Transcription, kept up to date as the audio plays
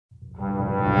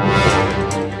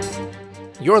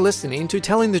You're listening to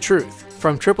Telling the Truth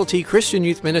from Triple T Christian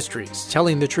Youth Ministries,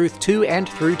 telling the truth to and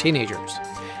through teenagers.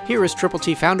 Here is Triple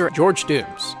T founder George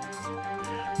Dooms.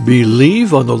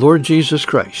 Believe on the Lord Jesus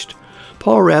Christ.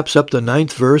 Paul wraps up the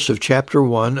 9th verse of chapter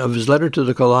 1 of his letter to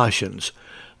the Colossians.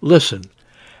 Listen,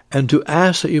 and to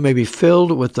ask that you may be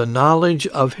filled with the knowledge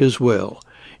of his will,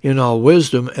 in all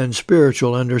wisdom and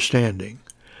spiritual understanding.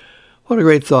 What a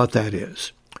great thought that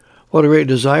is. What a great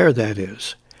desire that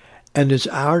is. And it's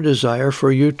our desire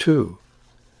for you too.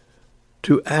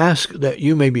 To ask that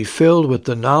you may be filled with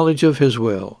the knowledge of his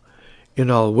will, in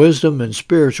all wisdom and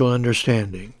spiritual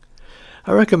understanding.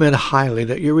 I recommend highly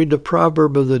that you read the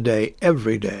proverb of the day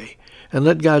every day and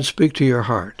let God speak to your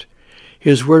heart.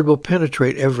 His word will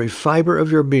penetrate every fiber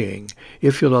of your being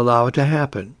if you'll allow it to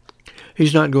happen.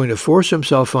 He's not going to force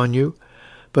himself on you,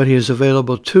 but he is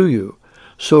available to you.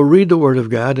 So read the Word of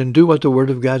God and do what the Word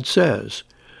of God says.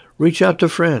 Reach out to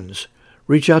friends.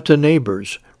 Reach out to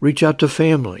neighbors. Reach out to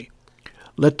family.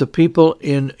 Let the people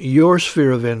in your sphere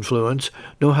of influence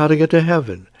know how to get to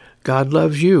heaven. God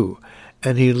loves you,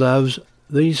 and he loves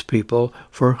these people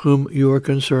for whom you are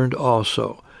concerned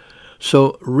also.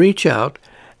 So reach out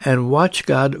and watch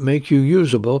God make you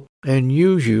usable and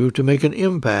use you to make an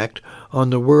impact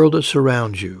on the world that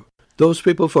surrounds you. Those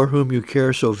people for whom you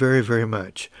care so very, very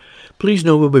much. Please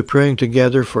know we'll be praying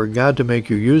together for God to make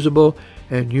you usable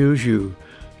and use you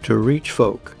to reach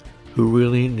folk who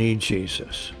really need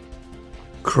Jesus.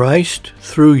 Christ,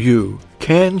 through you,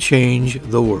 can change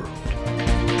the world.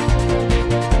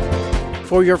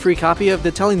 For your free copy of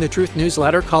the Telling the Truth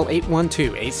newsletter, call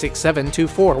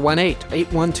 812-867-2418,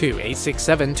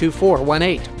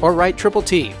 812-867-2418, or write Triple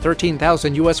T,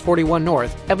 13,000 U.S. 41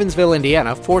 North, Evansville,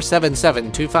 Indiana,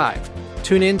 47725.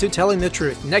 Tune in to Telling the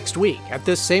Truth next week at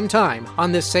this same time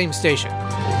on this same station.